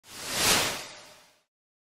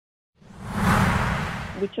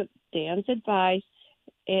we took Dan's advice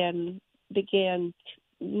and began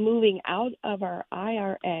moving out of our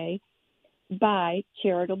IRA by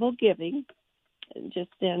charitable giving, just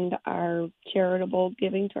send our charitable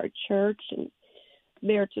giving to our church and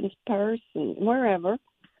Meriton's Purse and wherever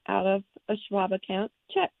out of a Schwab account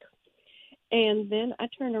check. And then I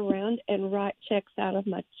turn around and write checks out of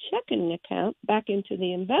my checking account back into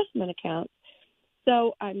the investment account,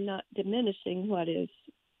 so I'm not diminishing what is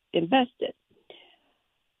invested.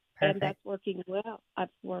 Perfect. And that's working well. I've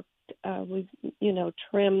worked, we've,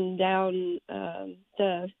 trimmed down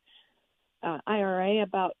the IRA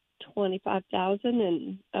about $25,000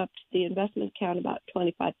 and up to the investment account about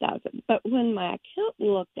 $25,000. But when my accountant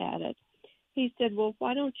looked at it, he said, well,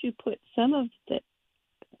 why don't you take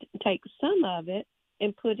some of it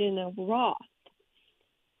and put in a Roth?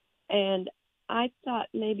 And I thought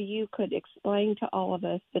maybe you could explain to all of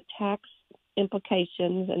us the tax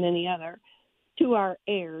implications and any other to our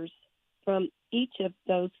heirs from each of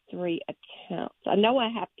those three accounts. I know I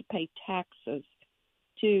have to pay taxes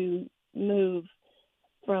to move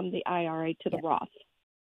from the IRA to the Roth.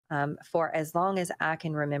 For as long as I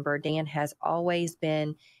can remember, Dan has always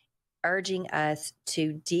been urging us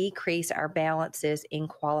to decrease our balances in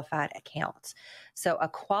qualified accounts. So a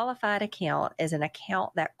qualified account is an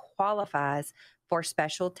account that qualifies for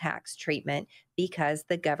special tax treatment because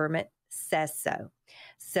the government says so.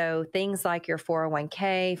 So things like your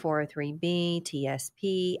 401k, 403b,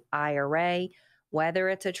 TSP, IRA, whether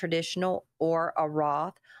it's a traditional or a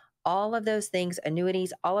Roth, all of those things,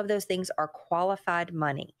 annuities, all of those things are qualified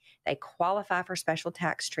money. They qualify for special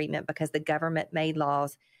tax treatment because the government made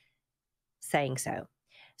laws saying so.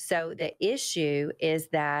 So the issue is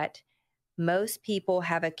that most people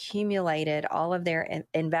have accumulated all of their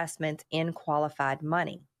investments in qualified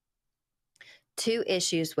money. Two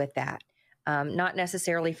issues with that, not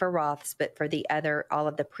necessarily for Roths, but for all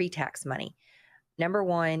of the pre-tax money. Number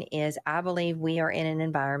one is I believe we are in an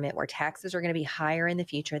environment where taxes are going to be higher in the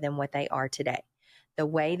future than what they are today. The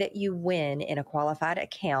way that you win in a qualified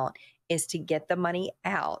account is to get the money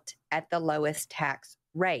out at the lowest tax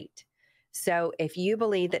rate. So if you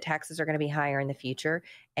believe that taxes are going to be higher in the future,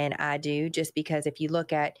 and I do, just because if you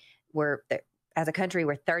look at as a country,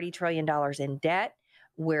 we're $30 trillion in debt.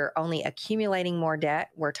 We're only accumulating more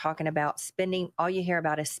debt. We're talking about spending. All you hear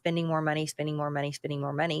about is spending more money, spending more money, spending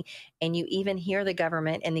more money. And you even hear the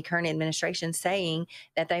government and the current administration saying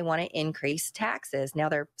that they want to increase taxes. Now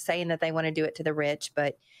they're saying that they want to do it to the rich,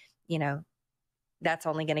 but that's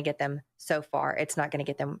only going to get them so far. It's not going to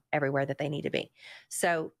get them everywhere that they need to be.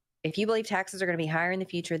 So if you believe taxes are going to be higher in the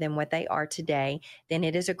future than what they are today, then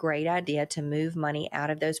it is a great idea to move money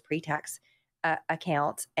out of those pre-tax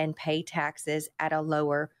accounts and pay taxes at a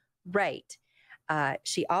lower rate.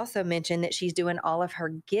 She also mentioned that she's doing all of her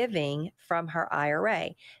giving from her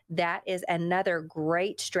IRA. That is another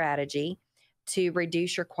great strategy to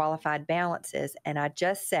reduce your qualified balances. And I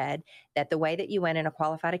just said that the way that you win in a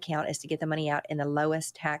qualified account is to get the money out in the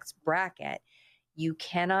lowest tax bracket. You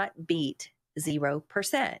cannot beat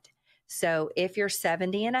 0%. So if you're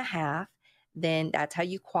 70 and a half, then that's how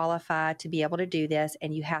you qualify to be able to do this.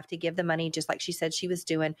 And you have to give the money, just like she said she was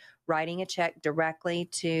doing, writing a check directly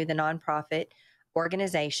to the nonprofit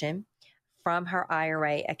organization from her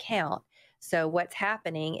IRA account. So what's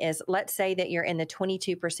happening is, let's say that you're in the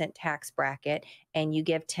 22% tax bracket and you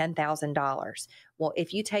give $10,000. Well,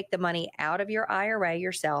 if you take the money out of your IRA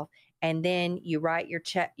yourself and then you write your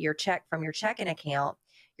check from your checking account,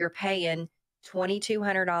 you're paying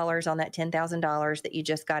 $2,200 on that $10,000 that you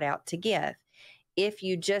just got out to give. If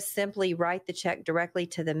you just simply write the check directly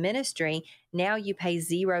to the ministry, now you pay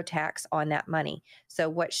zero tax on that money. So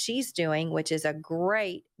what she's doing, which is a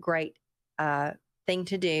great thing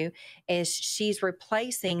to do, is she's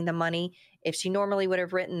replacing the money. If she normally would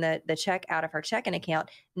have written the check out of her checking account,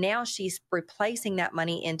 now she's replacing that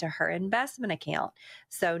money into her investment account.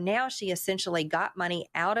 So now she essentially got money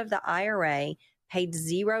out of the IRA, paid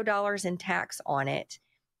 $0 in tax on it,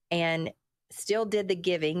 and still did the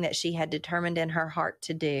giving that she had determined in her heart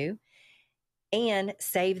to do, and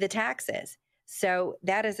save the taxes. So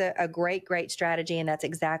that is a great strategy, and that's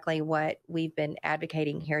exactly what we've been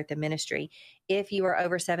advocating here at the ministry. If you are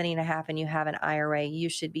over 70 and a half and you have an IRA, you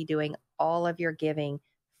should be doing all of your giving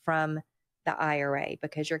from the IRA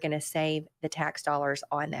because you're going to save the tax dollars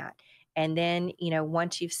on that. And then,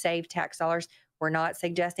 once you've saved tax dollars, we're not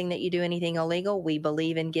suggesting that you do anything illegal. We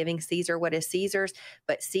believe in giving Caesar what is Caesar's,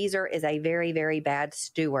 but Caesar is a very, very bad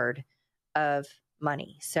steward of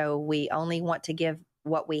money. So we only want to give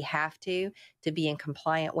what we have to be in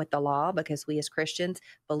compliant with the law, because we as Christians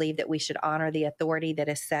believe that we should honor the authority that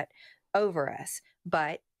is set over us.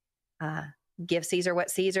 But give Caesar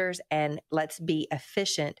what Caesar's, and let's be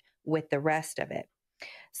efficient with the rest of it.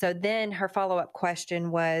 So then her follow-up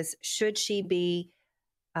question was, should she be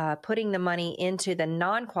putting the money into the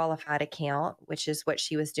non-qualified account, which is what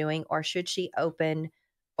she was doing, or should she open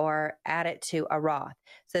or add it to a Roth?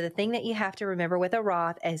 So the thing that you have to remember with a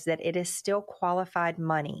Roth is that it is still qualified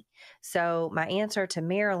money. So my answer to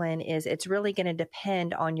Marilyn is it's really going to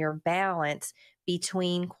depend on your balance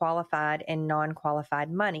between qualified and non-qualified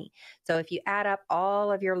money. So if you add up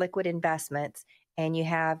all of your liquid investments and you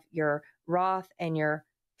have your Roth and your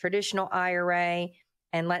traditional IRA,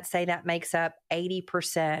 and let's say that makes up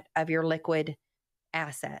 80% of your liquid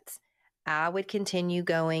assets, I would continue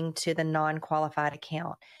going to the non-qualified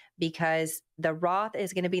account, because the Roth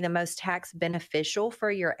is going to be the most tax beneficial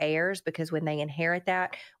for your heirs, because when they inherit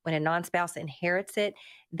that, when a non-spouse inherits it,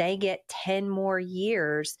 they get 10 more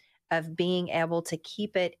years of being able to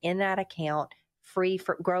keep it in that account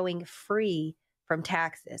growing free from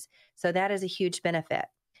taxes. So that is a huge benefit.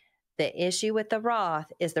 The issue with the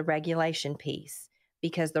Roth is the regulation piece.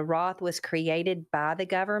 Because the Roth was created by the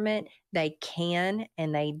government, they can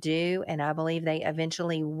and they do, and I believe they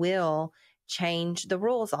eventually will change the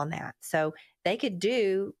rules on that. So they could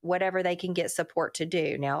do whatever they can get support to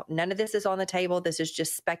do. Now, none of this is on the table. This is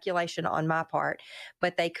just speculation on my part.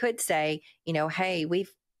 But they could say, hey, we've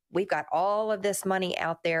got all of this money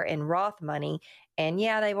out there in Roth money, and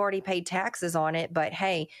yeah, they've already paid taxes on it, but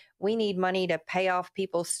hey, we need money to pay off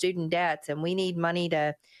people's student debts, and we need money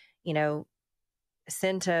to,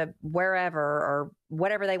 send to wherever or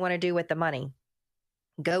whatever they want to do with the money.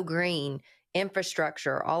 Go green,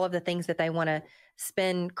 infrastructure, all of the things that they want to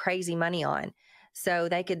spend crazy money on. So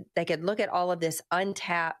they could look at all of this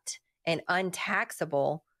untapped and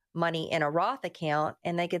untaxable money in a Roth account,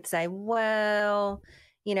 and they could say, well,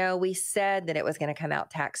 we said that it was going to come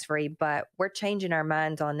out tax-free, but we're changing our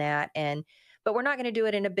minds on that. But we're not going to do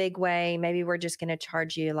it in a big way. Maybe we're just going to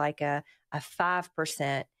charge you like a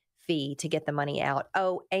 5% fee to get the money out.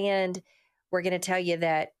 Oh, and we're going to tell you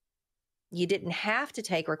that you didn't have to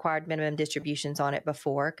take required minimum distributions on it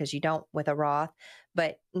before, because you don't with a Roth,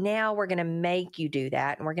 but now we're going to make you do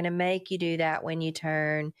that. And we're going to make you do that when you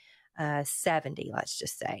turn 70, let's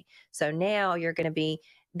just say. So now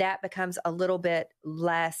that becomes a little bit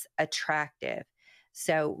less attractive.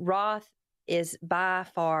 So Roth is by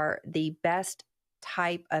far the best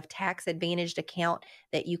type of tax advantaged account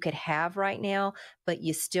that you could have right now, but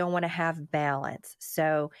you still want to have balance.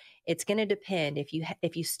 So it's going to depend. If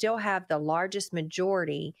you still have the largest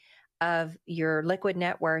majority of your liquid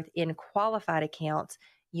net worth in qualified accounts,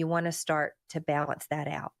 you want to start to balance that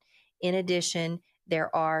out. In addition,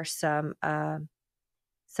 there are some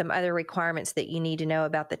other requirements that you need to know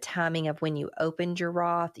about the timing of when you opened your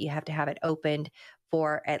Roth. You have to have it opened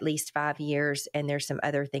for at least 5 years, and there's some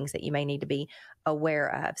other things that you may need to be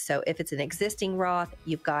aware of. So if it's an existing Roth,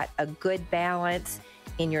 you've got a good balance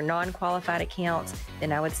in your non-qualified accounts,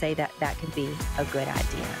 then I would say that can be a good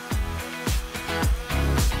idea.